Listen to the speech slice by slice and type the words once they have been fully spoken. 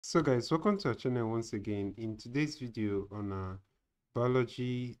So guys, welcome to our channel once again. In today's video on our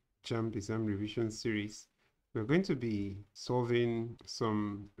biology JAMB exam revision series, we're going to be solving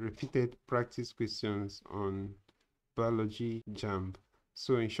some repeated practice questions on biology JAMB.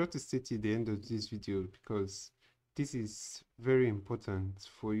 So ensure to stay till the end of this video because this is very important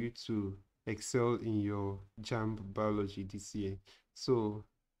for you to excel in your JAMB biology this year. So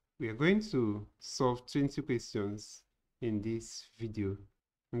we are going to solve 20 questions in this video,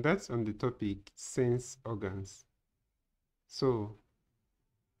 and that's on the topic sense organs. So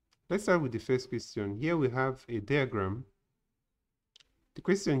let's start with the first question. Here we have a diagram. The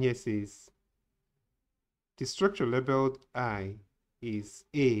question here says, the structure labeled I is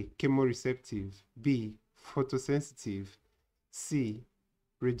A, chemoreceptive, B, photosensitive, C,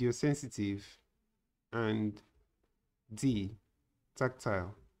 radiosensitive, and D,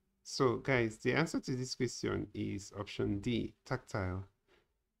 tactile. So guys, the answer to this question is option D, tactile.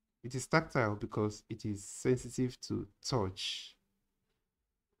 It is tactile because it is sensitive to touch.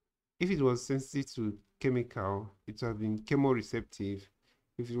 If it was sensitive to chemical, it would have been chemoreceptive.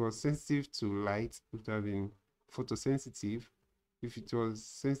 If it was sensitive to light, it would have been photosensitive. If it was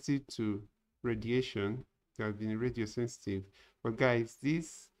sensitive to radiation, it would have been radiosensitive. But guys,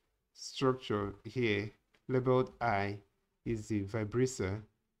 this structure here, labeled I, is the vibrator,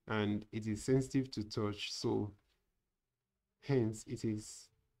 and it is sensitive to touch, so hence it is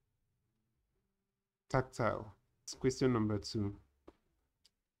tactile. It's question number 2.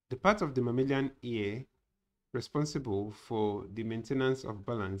 The part of the mammalian ear responsible for the maintenance of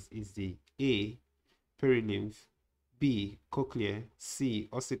balance is the A, perilymph, B, cochlea, C,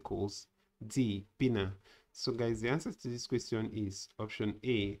 ossicles, D, pinna. So guys, the answer to this question is option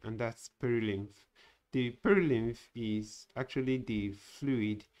A, and that's perilymph. The perilymph is actually the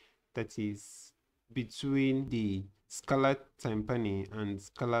fluid that is between the scala tympani and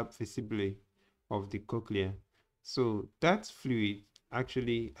scala vestibuli of the cochlea. So that fluid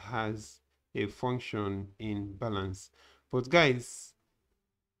actually has a function in balance. But guys,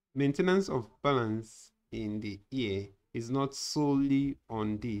 maintenance of balance in the ear is not solely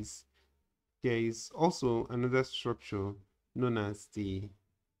on this. There is also another structure known as the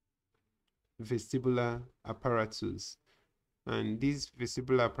vestibular apparatus, and this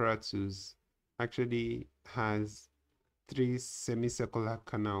vestibular apparatus actually has 3 semicircular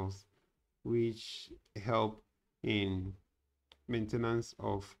canals which help in maintenance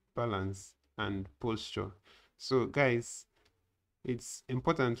of balance and posture. So guys, it's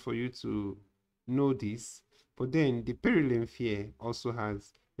important for you to know this, but then the perilymph here also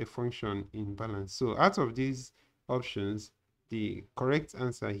has a function in balance. So out of these options, the correct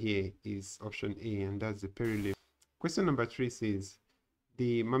answer here is option A, and that's the perilymph. Question number 3 says,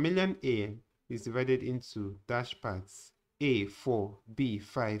 the mammalian ear is divided into dash parts: A 4, B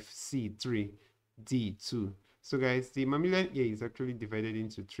 5, C 3, D 2. So guys, the mammalian ear is actually divided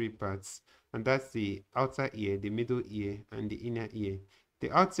into 3 parts, and that's the outer ear, the middle ear, and the inner ear. The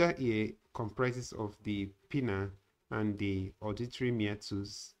outer ear comprises of the pinna and the auditory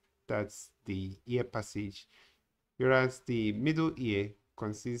meatus, that's the ear passage, whereas the middle ear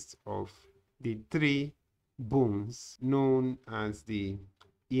consists of the 3 bones known as the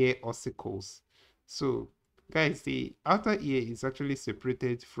ear ossicles. So guys, the outer ear is actually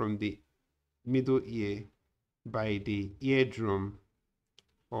separated from the middle ear by the eardrum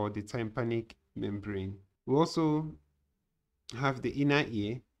or the tympanic membrane. We also have the inner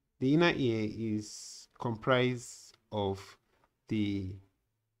ear. The inner ear is comprised of the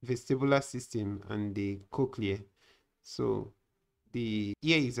vestibular system and the cochlea. So the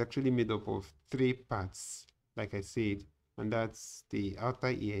ear is actually made up of 3 parts, like I said, and that's the outer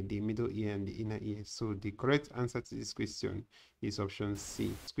ear, the middle ear, and the inner ear. So the correct answer to this question is option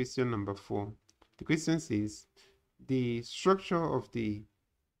C. Question number 4. The question says, the structure of the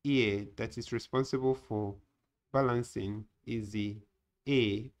ear that is responsible for balancing is the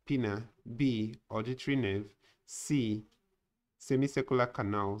A, pinna, B, auditory nerve, C, semicircular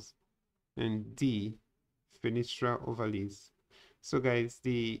canals, and D, fenestra ovalis. So guys,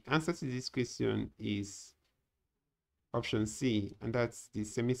 the answer to this question is option C, and that's the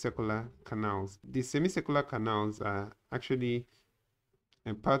semicircular canals. The semicircular canals are actually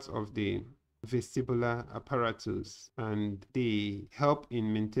a part of the vestibular apparatus, and they help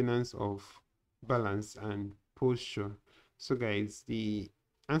in maintenance of balance and posture. So guys, the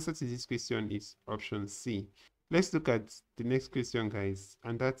answer to this question is option C. Let's look at the next question, guys,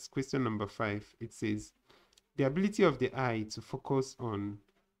 and that's question number 5. It says, the ability of the eye to focus on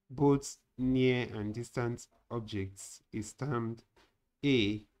both near and distant objects is termed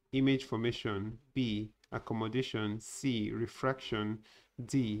A, image formation, B, accommodation, C, refraction,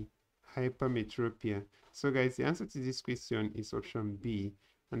 D, hypermetropia? So guys, the answer to this question is option B,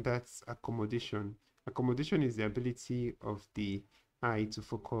 and that's accommodation. Accommodation is the ability of the eye to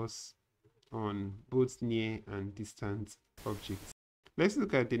focus on both near and distant objects. Let's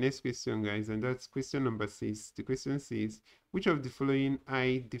look at the next question, guys, and that's question number 6. The question says, which of the following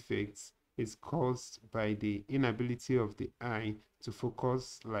eye defects is caused by the inability of the eye to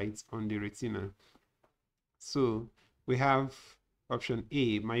focus light on the retina? So we have option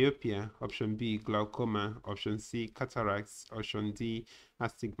A, myopia, option B, glaucoma, option C, cataracts, option D,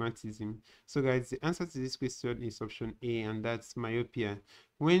 astigmatism. So guys, the answer to this question is option A, and that's myopia.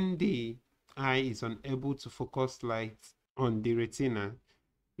 When the eye is unable to focus light on the retina,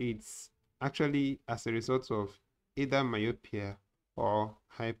 it's actually as a result of either myopia or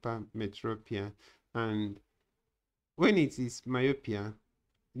hypermetropia. And when it is myopia,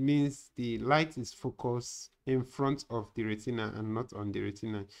 it means the light is focused in front of the retina and not on the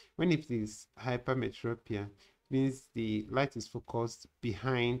retina. When it is hypermetropia, it means the light is focused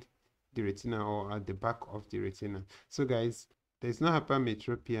behind the retina or at the back of the retina. So guys, there's no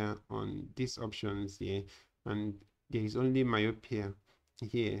hypermetropia on these options here, and there is only myopia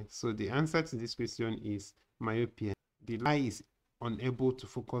here. So the answer to this question is myopia. The eye is unable to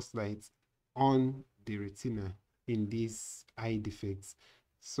focus light on the retina in these eye defects.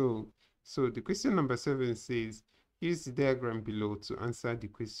 So the question number 7 says, use the diagram below to answer the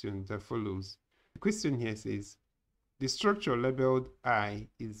question that follows. The question here says, the structure labeled eye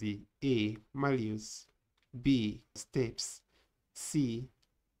is the A, malleus, B, steps, C,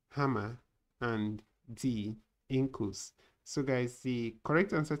 hammer, and D, incus. So guys, the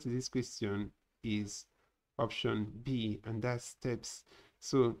correct answer to this question is option B, and that's steps.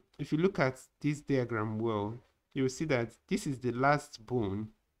 So if you look at this diagram well, you will see that this is the last bone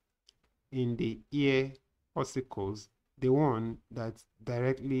in the ear ossicles, the one that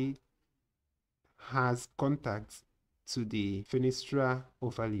directly has contact to the fenestra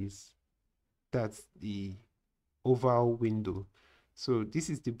ovalis. That's the oval window. So this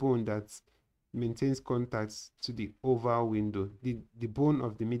is the bone that maintains contact to the oval window, the bone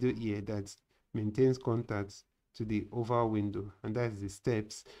of the middle ear that maintains contact to the oval window, and that's the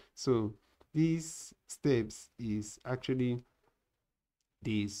steps. So these steps is actually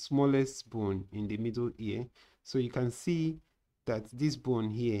the smallest bone in the middle ear. So you can see that this bone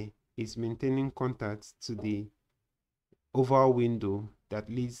here is maintaining contact to the oval window that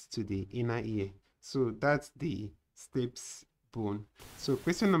leads to the inner ear. So that's the steps bone. So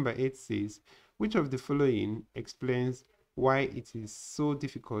question number 8 says, which of the following explains why it is so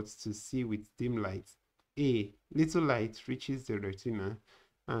difficult to see with dim light? A, little light reaches the retina,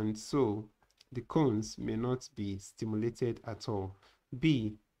 and so the cones may not be stimulated at all.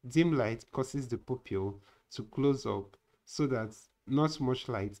 B, dim light causes the pupil to close up so that not much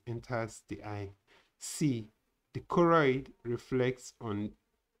light enters the eye. C, the choroid reflects on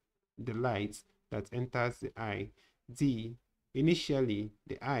the light that enters the eye. D, initially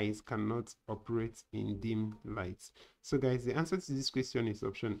the eyes cannot operate in dim light. So guys, the answer to this question is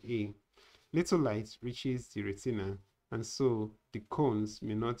option A. Little light reaches the retina, and so the cones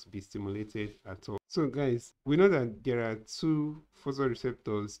may not be stimulated at all. So guys, we know that there are two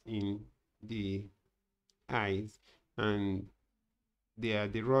photoreceptors in the eyes, and they are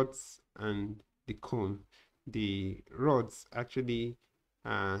the rods and the cone. The rods actually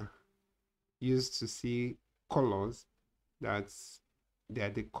are used to see colors. They are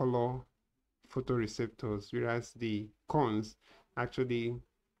the color photoreceptors, whereas the cones actually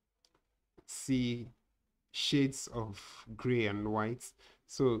see shades of gray and white.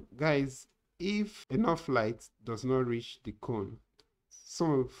 So guys, if enough light does not reach the cone,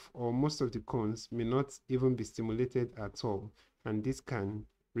 some of or most of the cones may not even be stimulated at all, and this can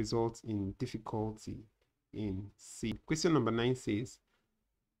result in difficulty in seeing. Question number 9 says,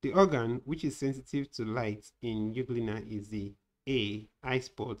 the organ which is sensitive to light in euglena is the A, eye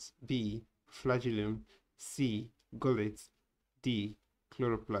spots, B, flagellum, C, gullet, D,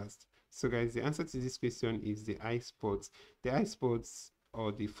 chloroplast. So guys, the answer to this question is the eye spots. The eye spots,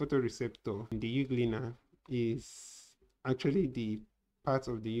 or the photoreceptor in the euglena, is actually the part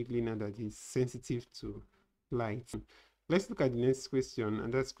of the euglena that is sensitive to light. Let's look at the next question,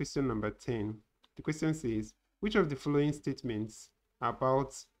 and that's question number 10. The question says, which of the following statements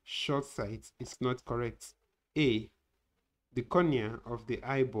about short sight is not correct? A, the cornea of the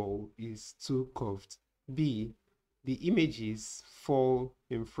eyeball is too curved. B, the images fall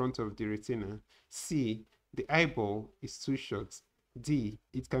in front of the retina. C, the eyeball is too short. D,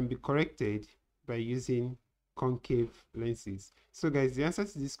 it can be corrected by using concave lenses. So guys, the answer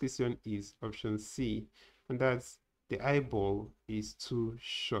to this question is option C, and that's the eyeball is too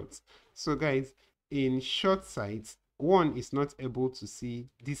short. So guys, in short sight, one is not able to see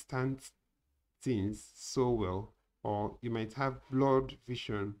distant things so well, or you might have blurred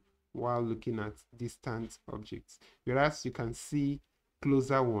vision while looking at distant objects, whereas you can see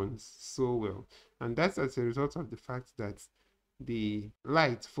closer ones so well. And that's as a result of the fact that the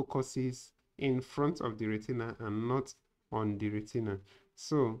light focuses in front of the retina and not on the retina.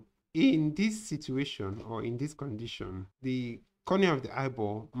 So in this situation, or in this condition, the cornea of the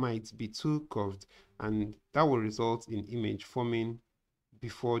eyeball might be too curved, and that will result in image forming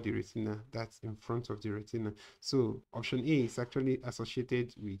before the retina, that's in front of the retina. So option A is actually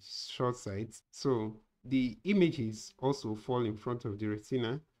associated with short sight. So the images also fall in front of the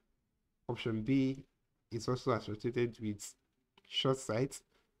retina. Option B is also associated with short sight.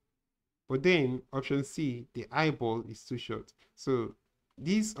 But then option C, the eyeball is too short. So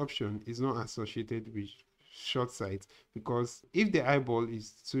this option is not associated with short sight, because if the eyeball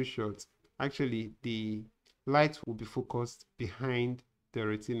is too short, actually the light will be focused behind the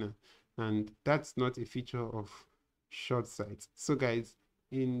retina, and that's not a feature of short sight. So guys,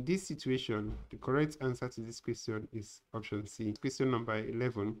 in this situation, the correct answer to this question is option C. Question number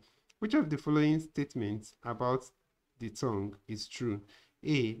 11. Which of the following statements about the tongue is true?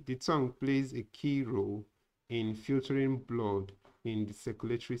 A. The tongue plays a key role in filtering blood in the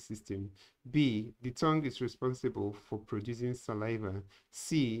circulatory system. B. The tongue is responsible for producing saliva.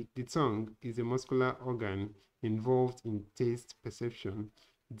 C. The tongue is a muscular organ involved in taste perception.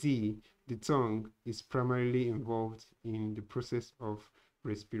 D. The tongue is primarily involved in the process of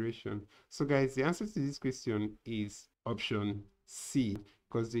respiration. So guys, the answer to this question is option C,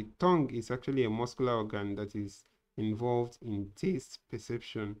 because the tongue is actually a muscular organ that is involved in taste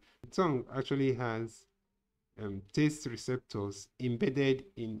perception. The tongue actually has taste receptors embedded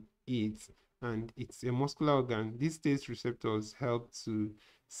in it, and it's a muscular organ. These taste receptors help to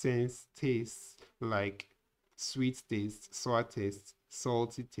sense tastes like sweet taste, sour taste,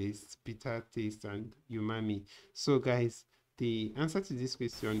 salty taste, bitter taste, and umami. So guys, the answer to this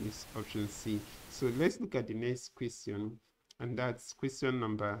question is option C. So let's look at the next question, and that's question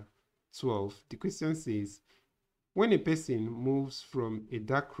number 12. The question says, when a person moves from a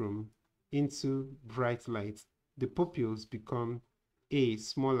dark room into bright light, the pupils become A,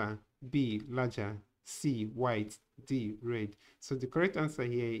 smaller, B, larger, C, white, D, red. So the correct answer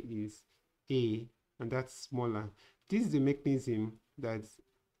here is A, and that's smaller. This is the mechanism that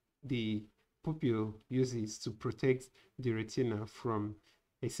the pupil uses to protect the retina from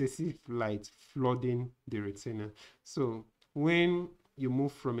excessive light flooding the retina. So when you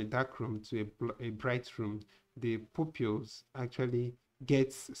move from a dark room to a bright room, the pupils actually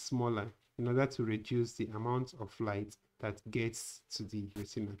gets smaller in order to reduce the amount of light that gets to the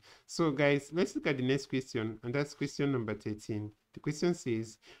retina. So guys, let's look at the next question, and that's question number 13. The question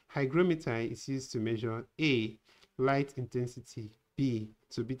says, hygrometer is used to measure A, light intensity, B,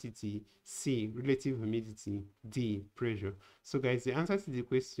 turbidity, C, relative humidity, D, pressure. So guys, the answer to the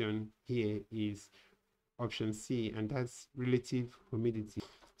question here is option C, and that's relative humidity.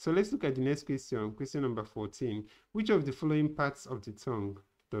 So let's look at the next question, question number 14. Which of the following parts of the tongue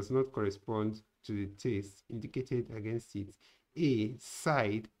does not correspond to the taste indicated against it? A,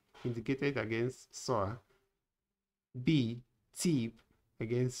 side, indicated against sour. B, tip,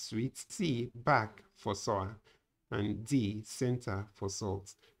 against sweet. C, back for sour. And D, center for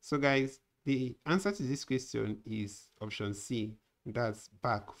salt. So guys, the answer to this question is option C, that's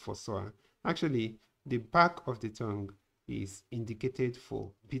back for sour. Actually, the back of the tongue is indicated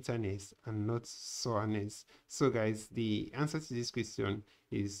for bitterness and not sourness. So guys, the answer to this question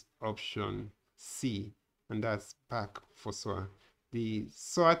is option C, and that's back for sour. The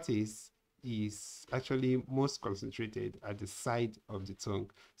sour taste is actually most concentrated at the side of the tongue.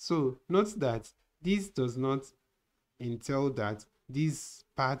 So note that this does not entail that these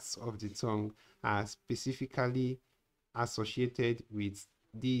parts of the tongue are specifically associated with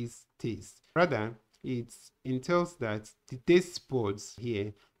these tastes. Rather, it entails that the taste buds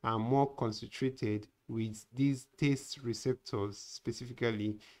here are more concentrated with these taste receptors,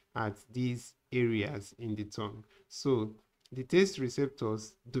 specifically at these areas in the tongue. So the taste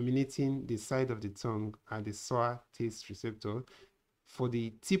receptors dominating the side of the tongue are the sour taste receptor. For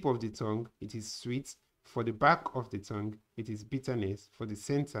the tip of the tongue, it is sweet. For the back of the tongue, it is bitterness. For the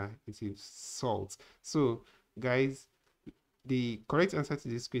center, it is salt. So guys, the correct answer to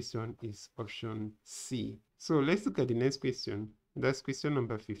this question is option C. So let's look at the next question. That's question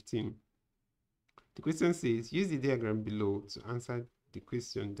number 15. The question says, use the diagram below to answer the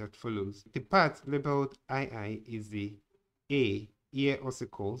question that follows. The part labeled II is the A, ear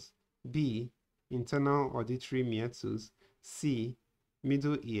ossicles, B, internal auditory meatus, C,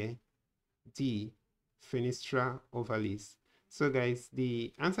 middle ear, D, fenestra ovalis. So guys,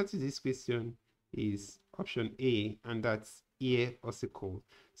 the answer to this question is option A, and that's ear ossicle.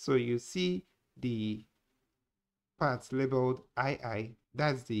 So you see the parts labeled II,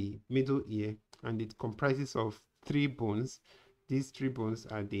 that's the middle ear, and it comprises of 3 bones. These 3 bones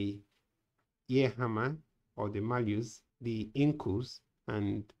are the ear hammer or the malleus, the incus,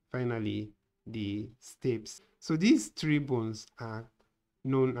 and finally the stapes. So these 3 bones are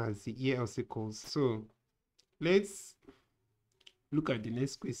known as the ear ossicles. So let's look at the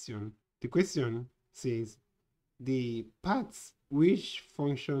next question. The question says the parts which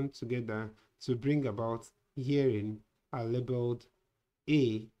function together to bring about hearing are labeled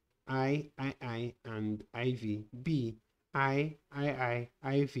A, I, and IV, B, I,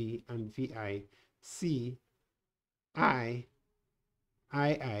 IV, and VI, C, I,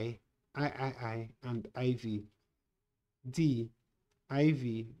 and IV, D,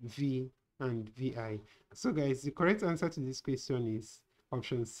 IV, V, and VI. So guys, the correct answer to this question is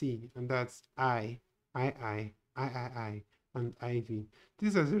option C, and that's I, and IV. This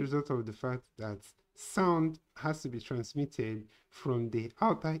is as a result of the fact that sound has to be transmitted from the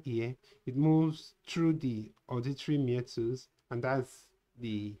outer ear. It moves through the auditory meatus, and that's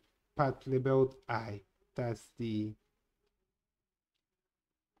the part labeled I. That's the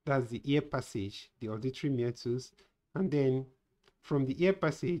ear passage, the auditory meatus, and then from the ear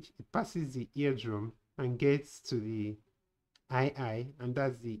passage, it passes the eardrum and gets to the II, and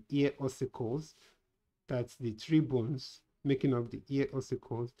that's the ear ossicles. That's the 3 bones making up the ear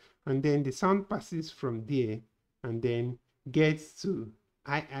ossicles. And then the sound passes from there and then gets to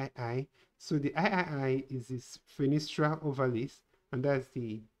III. So the III is this fenestra ovalis, and that's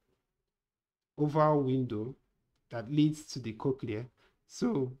the oval window that leads to the cochlea.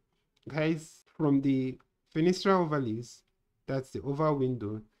 So guys, from the fenestra ovalis, that's the oval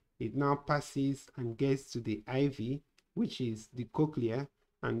window, it now passes and gets to the IV, which is the cochlea,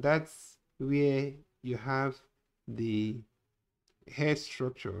 and that's where you have the hair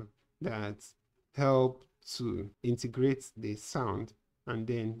structure that help to integrate the sound and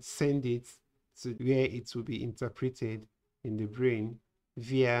then send it to where it will be interpreted in the brain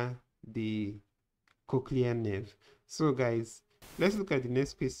via the cochlear nerve. So guys, let's look at the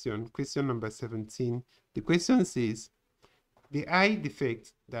next question, question number 17. The question says, the eye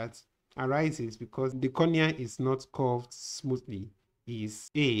defect that arises because the cornea is not curved smoothly is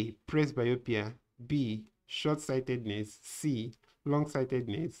A, presbyopia, B, short-sightedness, C,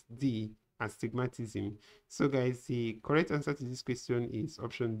 long-sightedness, D, astigmatism. So guys, the correct answer to this question is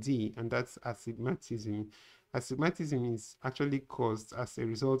option D, and that's astigmatism. Astigmatism is actually caused as a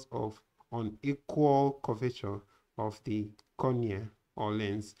result of unequal curvature of the cornea or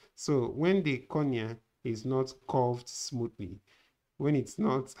lens. So when the cornea is not curved smoothly, when it's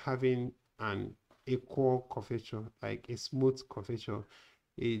not having an equal curvature, like a smooth curvature,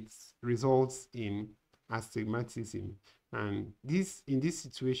 it results in astigmatism. And in this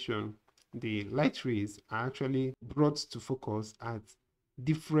situation, the light rays are actually brought to focus at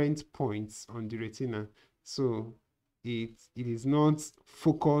different points on the retina. So it is not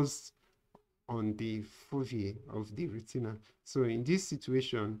focused on the fovea of the retina. So in this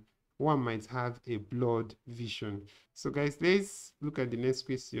situation, one might have a blurred vision. So guys, let's look at the next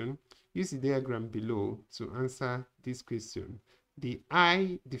question. Use the diagram below to answer this question. The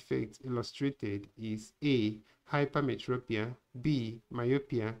eye defect illustrated is A, hypermetropia, B,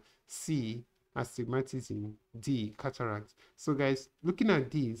 myopia, C, astigmatism, D, cataract. So guys, looking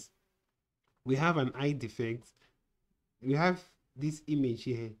at this, we have an eye defect. We have this image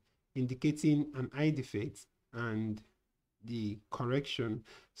here indicating an eye defect and the correction.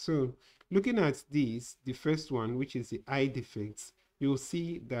 So looking at this, the first one, which is the eye defects, you'll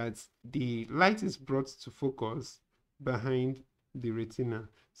see that the light is brought to focus behind the retina.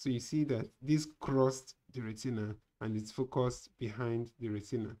 So you see that this crossed the retina and it's focused behind the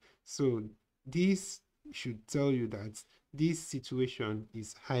retina. So this should tell you that this situation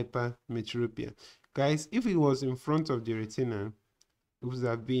is hypermetropia. Guys, if it was in front of the retina, it would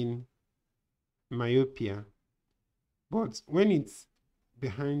have been myopia. But when it's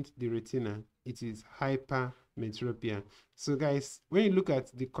behind the retina, it is hypermetropia. So guys, when you look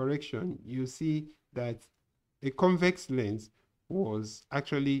at the correction, you see that a convex lens was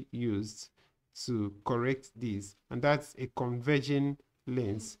actually used to correct this, and that's a converging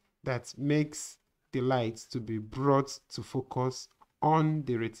lens that makes the light to be brought to focus on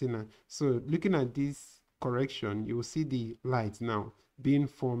the retina. So looking at this correction, you will see the light now being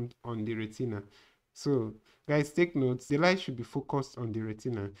formed on the retina. So guys, take notes. The light should be focused on the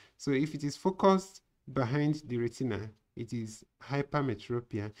retina. So if it is focused behind the retina, it is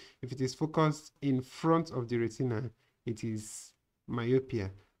hypermetropia. If it is focused in front of the retina, it is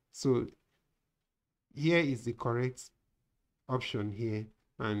myopia. So here is the correct option here,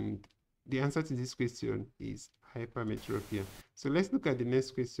 and the answer to this question is hypermetropia. So let's look at the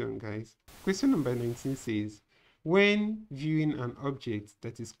next question, guys. Question number 19 says, when viewing an object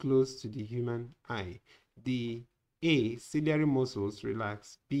that is close to the human eye, the A. Ciliary muscles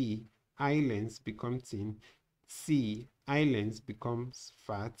relax, B. Eye lens become thin, C. Eye lens becomes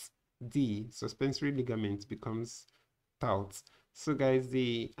fat, D. Suspensory ligament becomes taut. So guys,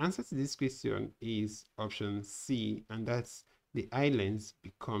 the answer to this question is option C, and that's the eye lens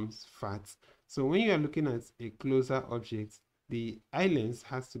becomes fat. So when you are looking at a closer object, the eye lens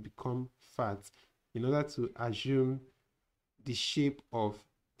has to become fat in order to assume the shape of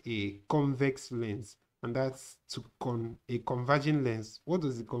a convex lens, and that's a converging lens. What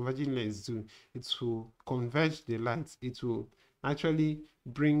does the converging lens do? It will converge the light. It will actually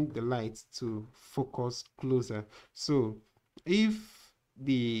bring the light to focus closer. So if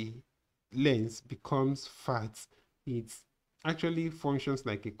the lens becomes fat, it actually functions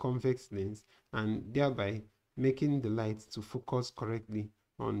like a convex lens, and thereby making the light to focus correctly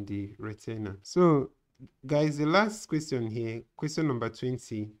on the retina. So guys, the last question here, question number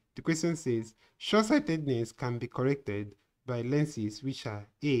 20, the question says, short-sightedness can be corrected by lenses which are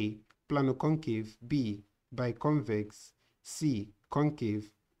A. Plano-concave, B. Biconvex, C.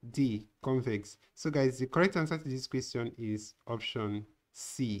 Concave, D. Convex. So guys, the correct answer to this question is option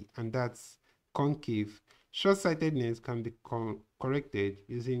C, and that's concave. Short-sightedness can be corrected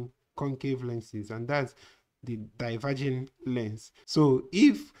using concave lenses, and that's the diverging lens. So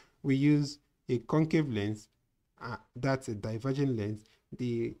if we use a concave lens, that's a divergent lens,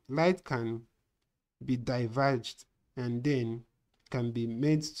 the light can be diverged and then can be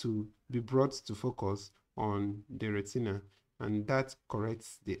made to be brought to focus on the retina, and that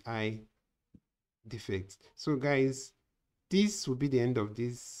corrects the eye defect. So guys, this will be the end of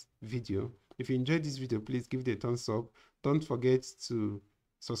this video. If you enjoyed this video, please give it a thumbs up. Don't forget to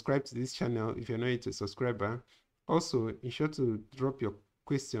subscribe to this channel if you're not yet a subscriber. Also, ensure to drop your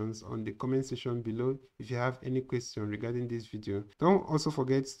questions on the comment section below if you have any question regarding this video. Don't also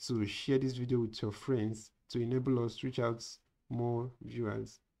forget to share this video with your friends to enable us to reach out more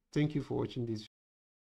viewers. Thank you for watching this video.